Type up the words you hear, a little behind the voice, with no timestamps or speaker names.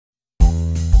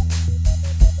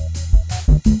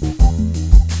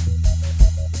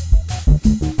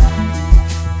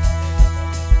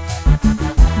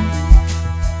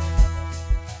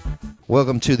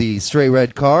Welcome to the Stray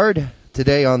Red Card.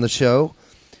 Today on the show,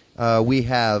 we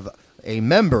have a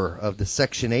member of the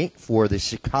Section 8 for the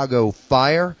Chicago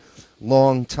Fire,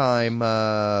 longtime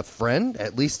friend,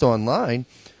 at least online,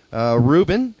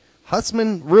 Reuben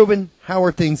Hussmann. Reuben, how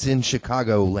are things in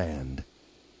Chicagoland?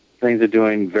 Things are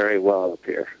doing very well up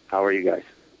here. How are you guys?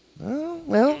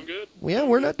 Well, doing good. Yeah,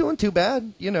 we're not doing too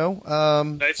bad, you know.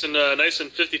 Nice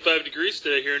and 55 degrees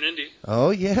today here in Indy. Oh,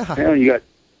 yeah. Yeah,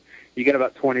 you got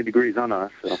about 20 degrees on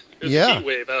us. So. There's Yeah. a heat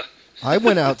wave. I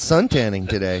went out suntanning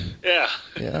today. Yeah.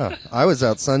 Yeah, I was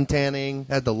out suntanning,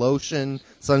 had the lotion,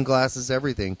 sunglasses,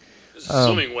 everything. This is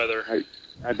swimming weather.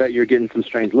 I bet you're getting some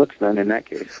strange looks then in that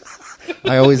case.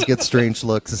 I always get strange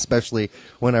looks, especially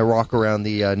when I walk around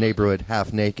the neighborhood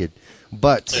half naked.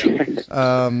 But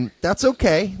that's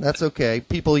okay. That's okay.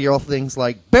 People yell things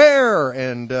like bear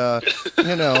and,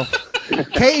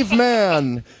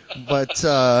 caveman. But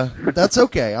that's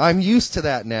okay. I'm used to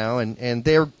that now, and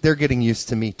they're getting used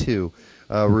to me too,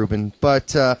 Reuben.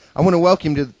 But I want to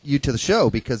welcome you to the show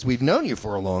because we've known you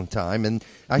for a long time, and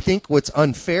I think what's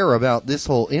unfair about this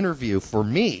whole interview, for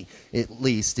me at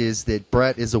least, is that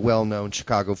Brett is a well-known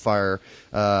Chicago Fire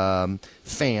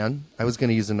fan. I was going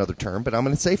to use another term, but I'm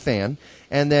going to say fan.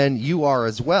 And then you are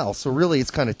as well. So really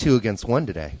it's kind of 2 against 1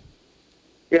 today.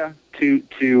 Yeah,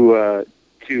 two are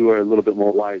a little bit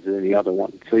more wiser than the other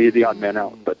one. So you're the odd man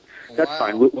out, but that's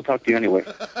fine. We'll talk to you anyway.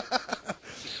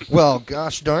 Well,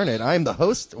 gosh darn it. I'm the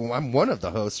host. Well, I'm one of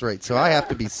the hosts, right? So I have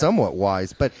to be somewhat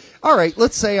wise. But, all right,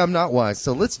 let's say I'm not wise.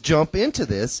 So let's jump into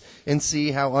this and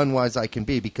see how unwise I can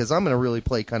be because I'm going to really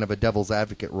play kind of a devil's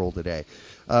advocate role today.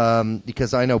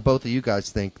 Because I know both of you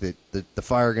guys think that the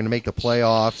Fire are going to make the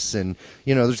playoffs and,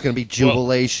 there's going to be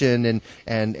jubilation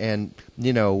and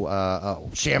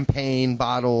champagne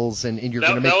bottles and you're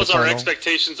going to make the final. That was our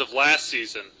expectations of last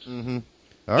season. Mm-hmm.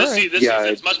 This season,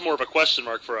 it's much more of a question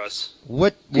mark for us.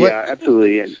 What? Yeah,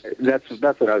 absolutely. And that's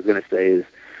what I was going to say is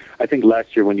I think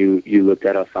last year when you looked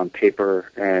at us on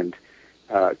paper and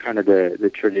kind of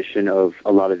the tradition of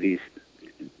a lot of these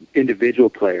individual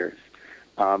players,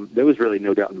 there was really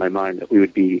no doubt in my mind that we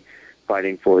would be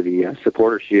fighting for the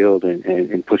supporter shield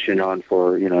and pushing on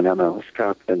for an MLS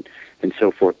Cup and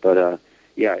so forth. But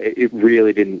it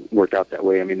really didn't work out that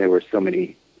way. I mean, there were so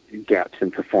many gaps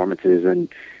in performances, and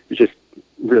it was just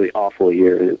really awful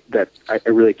year that I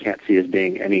really can't see as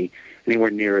being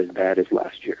anywhere near as bad as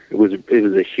last year. It was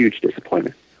a huge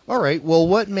disappointment. All right. Well,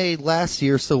 what made last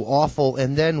year so awful,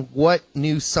 and then what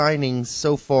new signings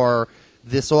so far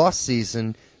this off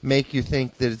season make you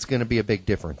think that it's going to be a big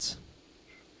difference?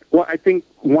 Well, I think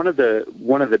one of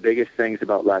the biggest things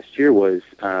about last year was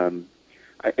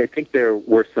I think there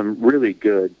were some really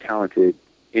good, talented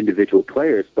individual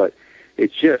players, but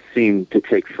it just seemed to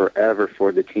take forever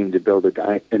for the team to build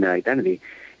an identity.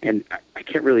 And I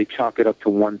can't really chalk it up to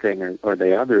one thing or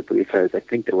the other because I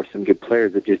think there were some good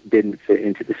players that just didn't fit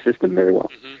into the system very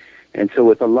well. Mm-hmm. And so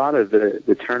with a lot of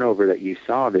the turnover that you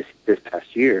saw this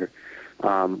past year,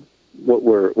 what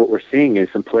we're seeing is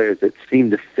some players that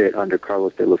seem to fit under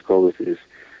Carlos de los Cobos'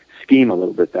 scheme a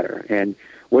little bit better. And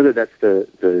whether that's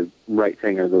the right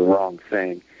thing or the wrong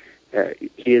thing,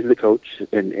 he is the coach,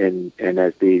 and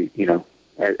as the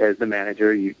as the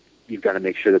manager, you've got to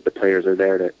make sure that the players are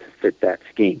there to fit that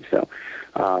scheme. So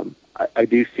I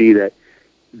do see that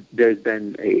there's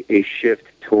been a shift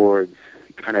towards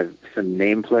kind of some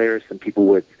name players, some people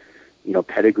with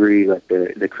pedigree, like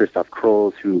the Christoph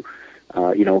Krolls, who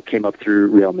came up through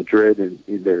Real Madrid and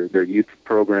their youth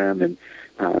program, and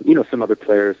some other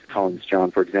players, Collins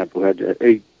John, for example, had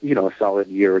a solid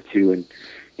year or two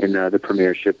in the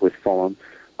Premiership with Fulham.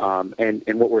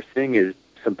 And what we're seeing is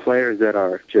some players that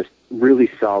are just really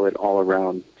solid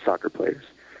all-around soccer players.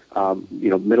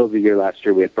 Middle of the year last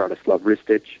year, we had Bratislav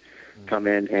Ristic come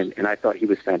in, and I thought he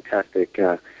was fantastic.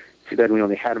 Too bad we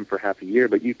only had him for half a year,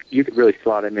 but you could really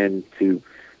slot him into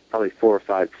probably 4 or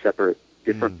 5 separate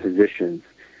different positions,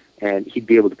 and he'd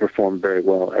be able to perform very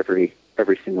well every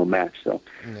single match. So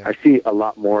I see a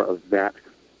lot more of that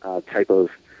type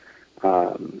of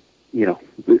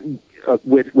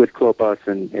with Cobos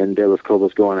and De Los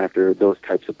Cobos going after those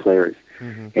types of players.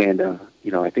 Mm-hmm. And,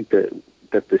 I think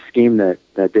that the scheme that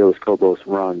De Los Cobos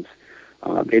runs,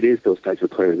 it is those types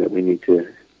of players that we need to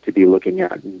be looking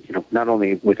at, and, not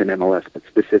only within MLS, but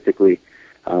specifically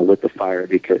with the Fire,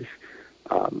 because,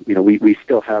 we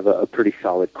still have a pretty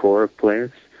solid core of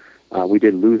players. We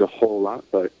did lose a whole lot,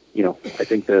 but, I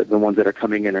think the ones that are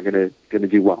coming in are going to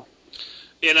do well.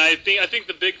 And I think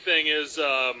the big thing is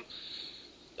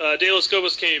De Los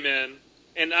Cobos came in,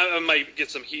 and I might get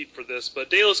some heat for this, but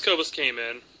De Los Cobos came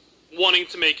in wanting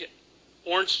to make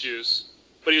orange juice,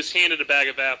 but he was handed a bag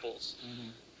of apples. Mm-hmm.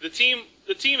 the team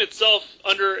itself,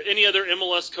 under any other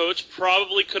MLS coach,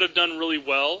 probably could have done really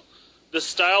well. The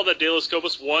style that De Los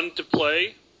Cobos wanted to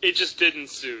play, it just didn't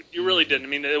suit. You really didn't. I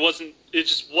mean, it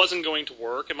just wasn't going to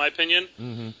work, in my opinion.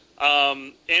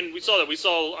 And we saw that. We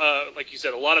saw, like you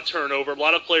said, a lot of turnover, a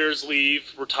lot of players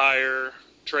leave, retire,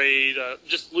 trade,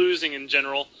 just losing in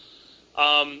general.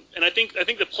 And I think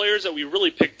the players that we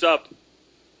really picked up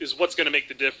is what's going to make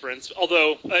the difference.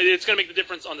 Although it's going to make the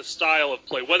difference on the style of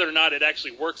play, whether or not it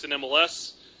actually works in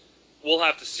MLS, we'll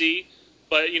have to see.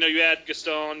 But you had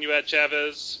Gaston, you had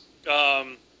Chavez,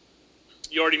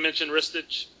 you already mentioned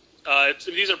Ristic.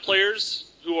 These are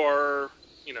players who are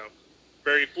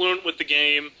very fluent with the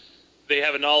game. They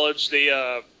have a knowledge. They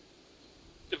a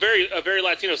very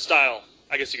Latino style,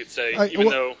 I guess you could say. Even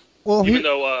though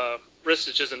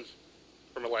Ristic isn't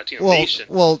from a Latino nation,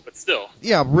 but still.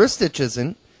 Yeah, Ristic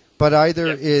isn't, but either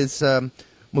is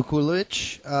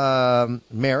Mikulic,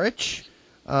 Maric,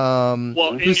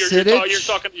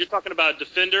 Husidic. You're talking about a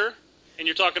defender, and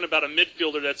you're talking about a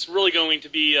midfielder that's really going to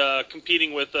be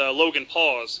competing with Logan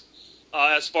Paws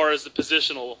as far as the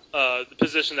position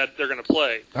that they're going to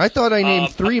play. I thought I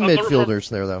named three midfielders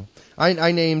there, though.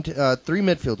 I named three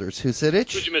midfielders: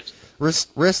 Husidic,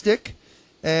 Ristic,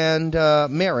 and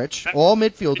Maric, all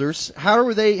midfielders.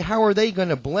 How are they going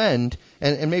to blend?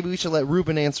 And maybe we should let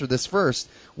Reuben answer this first.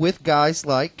 With guys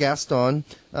like Gaston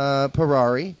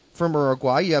Parari from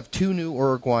Uruguay, you have two new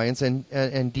Uruguayans,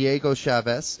 and Diego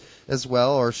Chavez as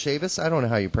well, or Chavez. I don't know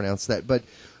how you pronounce that, but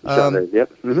Chavez,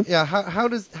 yep. Yeah. How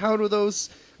do those?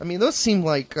 I mean, those seem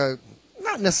like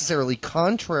not necessarily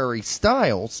contrary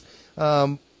styles,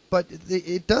 but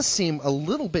it does seem a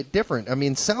little bit different. I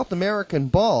mean, South American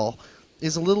ball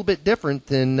is a little bit different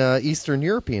than Eastern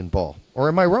European ball, or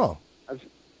am I wrong?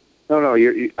 No.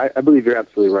 I believe you're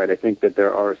absolutely right. I think that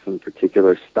there are some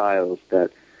particular styles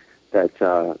that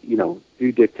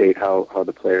do dictate how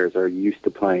the players are used to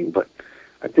playing. But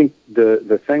I think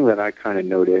the thing that I kind of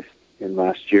noticed in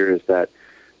last year is that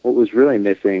what was really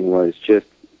missing was just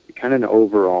kind of an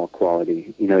overall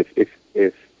quality.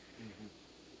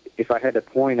 If I had to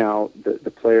point out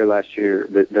the player last year,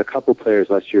 the couple players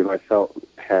last year who I felt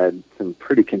had some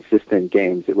pretty consistent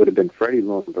games, it would have been Freddie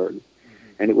Lundberg,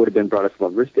 and it would have been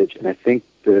Bratislav Ristic. And I think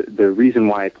the reason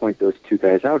why I point those two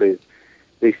guys out is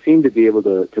they seem to be able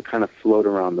to kind of float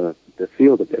around the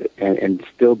field a bit and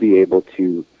still be able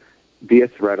to be a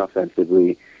threat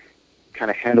offensively, kind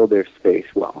of handle their space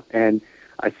well. And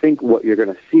I think what you're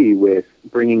going to see with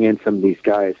bringing in some of these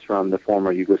guys from the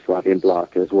former Yugoslavian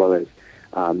bloc as well as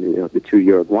the two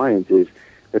Uruguayans is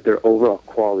that their overall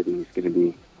quality is going to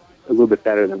be a little bit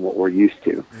better than what we're used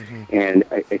to. And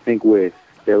I think with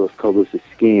De Los Cobos'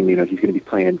 scheme, he's going to be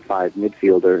playing five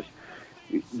midfielders.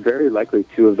 Very likely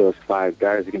two of those five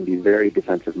guys are going to be very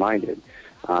defensive-minded.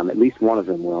 At least one of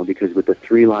them will, because with the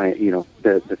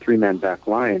the three-man back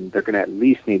line, they're going to at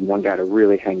least need one guy to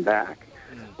really hang back.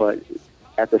 But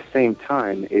at the same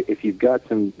time, if you've got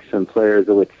some players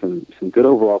with some good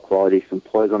overall quality, some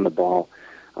poise on the ball,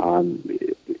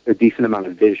 a decent amount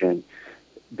of vision,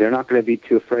 they're not going to be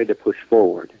too afraid to push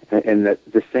forward. And that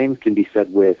the same can be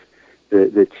said with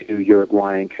the two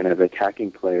Uruguayan kind of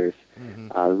attacking players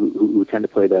who tend to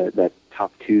play that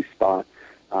top two spot,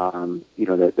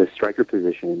 the striker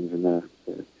positions, and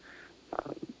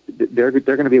they're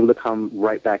going to be able to come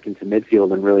right back into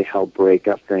midfield and really help break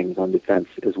up things on defense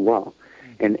as well.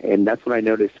 And that's what I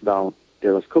noticed about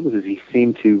De Los Cobos is he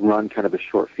seemed to run kind of a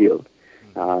short field.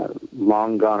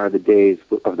 Long gone are the days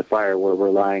of the Fire where we're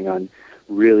relying on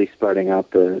really spreading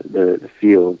out the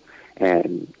field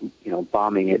and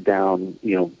bombing it down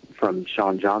from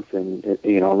Sean Johnson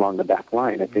along the back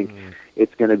line. I think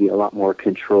it's going to be a lot more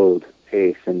controlled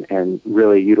pace and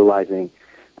really utilizing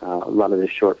a lot of the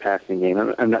short passing game.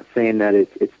 I'm not saying that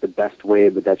it's the best way,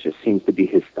 but that just seems to be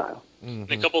his style.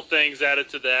 A couple things added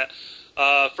to that.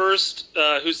 First,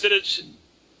 Husidic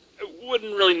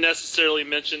wouldn't really necessarily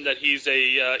mention that he's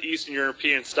a Eastern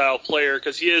European style player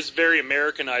because he is very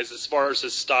Americanized as far as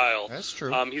his style. That's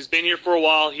true. He's been here for a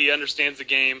while. He understands the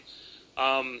game.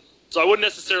 So I wouldn't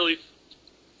necessarily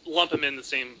lump him in the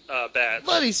same batch.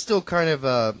 But he's still kind of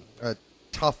a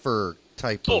tougher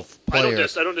type of player.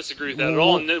 I don't disagree with that at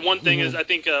all. And then one thing is, I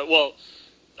think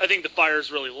the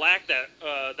Fire's really lacked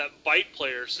that bite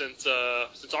player since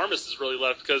Armas has really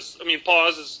left. Because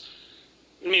Paz is.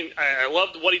 I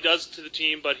love what he does to the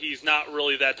team, but he's not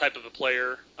really that type of a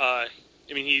player.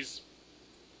 He's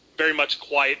very much a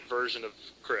quiet version of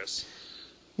Chris.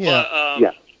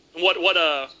 Yeah. But,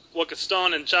 what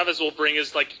Gaston and Chavez will bring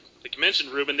is like you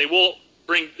mentioned, Reuben. They will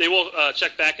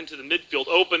check back into the midfield,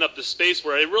 open up the space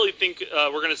where I really think we're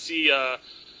going to see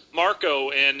Marco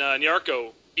and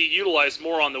Nyarko be utilized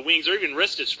more on the wings, or even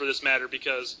wristage for this matter,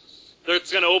 because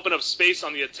it's going to open up space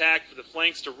on the attack for the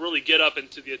flanks to really get up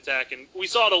into the attack. And we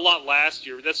saw it a lot last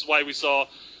year. That's why we saw,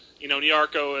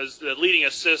 Nyarko as the leading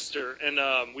assister, and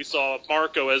we saw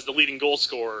Marco as the leading goal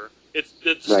scorer.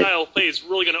 The style of play is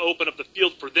really going to open up the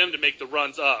field for them to make the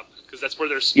runs up, because that's where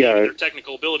their speed and their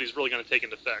technical ability is really going to take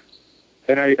into effect.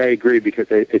 And I agree,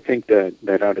 because I think that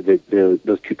out of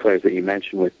those two players that you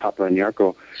mentioned with Papa and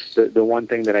Yarko, the one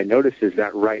thing that I noticed is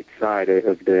that right side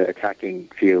of the attacking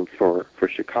field for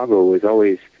Chicago was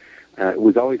always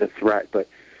a threat, but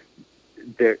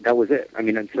that was it. I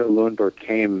mean, until Lundberg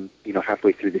came,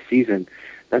 halfway through the season,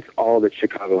 that's all that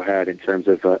Chicago had in terms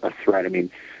of a threat. I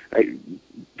mean,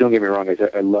 don't get me wrong,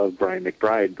 I love Brian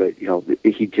McBride, but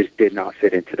he just did not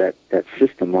fit into that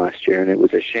system last year, and it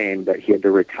was a shame that he had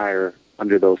to retire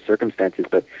under those circumstances.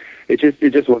 But it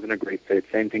just wasn't a great fit.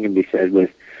 Same thing can be said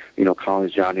with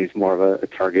Collins John, who's more of a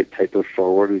target type of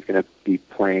forward who's going to be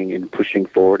playing and pushing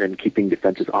forward and keeping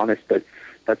defenses honest. But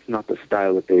that's not the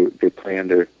style that they play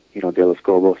under De Los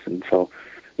Cobos. And so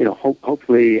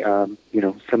hopefully some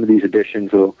of these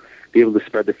additions will be able to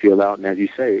spread the field out, and as you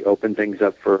say, open things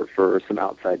up for some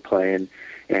outside play,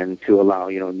 and to allow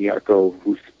Nyarko,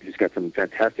 who's got some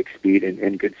fantastic speed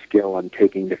and good skill on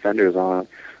taking defenders on,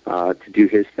 to do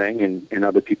his thing, and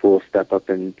other people will step up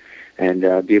and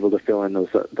be able to fill in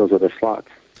those other slots.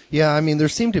 Yeah, I mean, there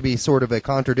seemed to be sort of a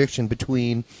contradiction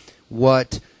between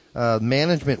what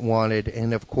management wanted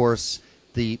and, of course,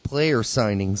 the player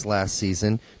signings last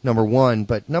season, number one.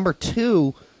 But number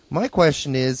two, my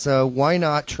question is, why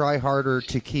not try harder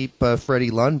to keep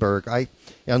Freddie Lundberg?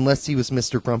 Unless he was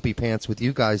Mr. Grumpy Pants with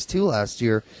you guys too last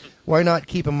year, why not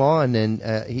keep him on? And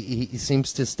he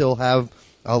seems to still have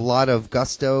a lot of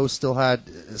gusto.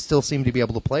 Still seemed to be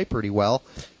able to play pretty well.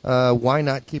 Why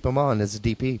not keep him on as a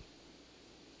DP?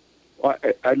 Well,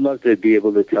 I'd love to be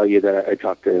able to tell you that I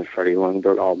talk to Freddie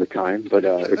Lundberg all the time, but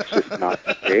it's just not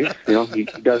the case. He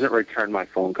doesn't return my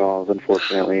phone calls,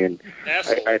 unfortunately, and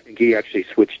I think he actually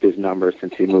switched his number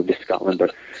since he moved to Scotland.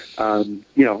 But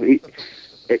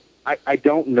I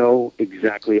don't know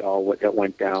exactly all what that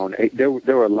went down. There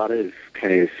were a lot of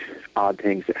kind of odd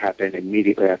things that happened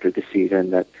immediately after the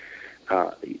season that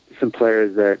some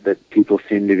players that people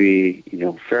seem to be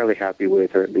fairly happy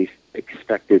with, or at least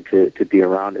expected to be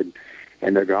around,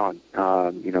 and they're gone.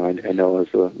 I know I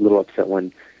was a little upset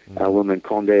when Wilman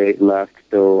Conde left,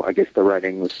 though I guess the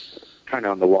writing was kind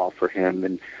of on the wall for him,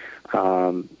 and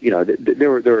there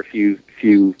were a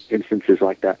few instances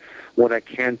like that. What I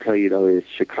can tell you though is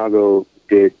Chicago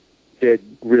did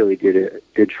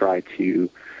try to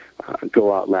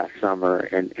go out last summer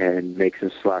and make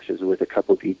some splashes with a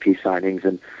couple DP signings,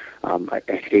 and I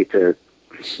hate to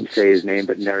say his name,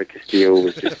 but Nery Castillo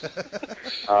was just.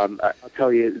 I'll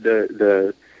tell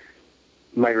you,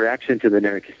 my reaction to the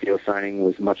Nery Castillo signing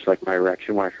was much like my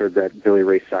reaction when I heard that Billy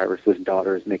Ray Cyrus's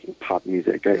daughter is making pop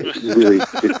music. I really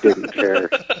just didn't care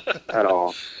at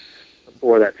all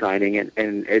for that signing, and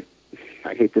it.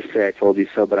 I hate to say I told you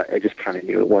so, but I just kind of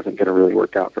knew it wasn't going to really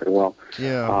work out very well.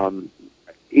 Yeah.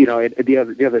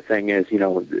 The other thing is,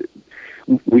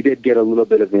 we did get a little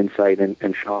bit of insight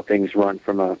in how things run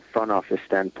from a front office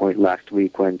standpoint last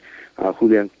week when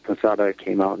Julian Posada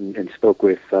came out and spoke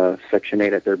with Section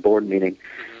 8 at their board meeting.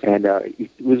 And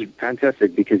it was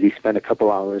fantastic because he spent a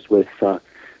couple hours with a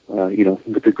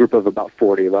group of about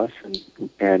 40 of us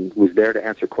and was there to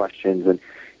answer questions and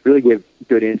really gave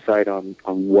good insight on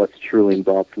what's truly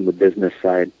involved from the business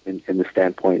side in the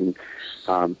standpoint.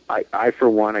 And I,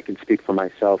 for one, I can speak for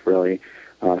myself, really,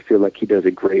 feel like he does a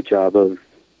great job of,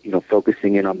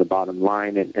 focusing in on the bottom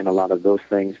line and a lot of those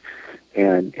things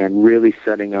and really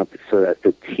setting up so that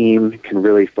the team can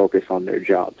really focus on their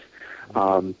jobs.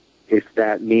 If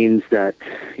that means that,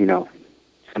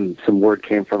 some word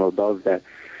came from above that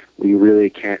we really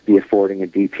can't be affording a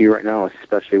DP right now,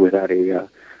 especially without a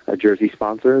jersey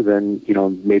sponsor, then,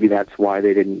 maybe that's why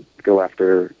they didn't go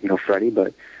after, Freddie,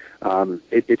 but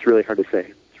it's really hard to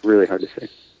say. It's really hard to say.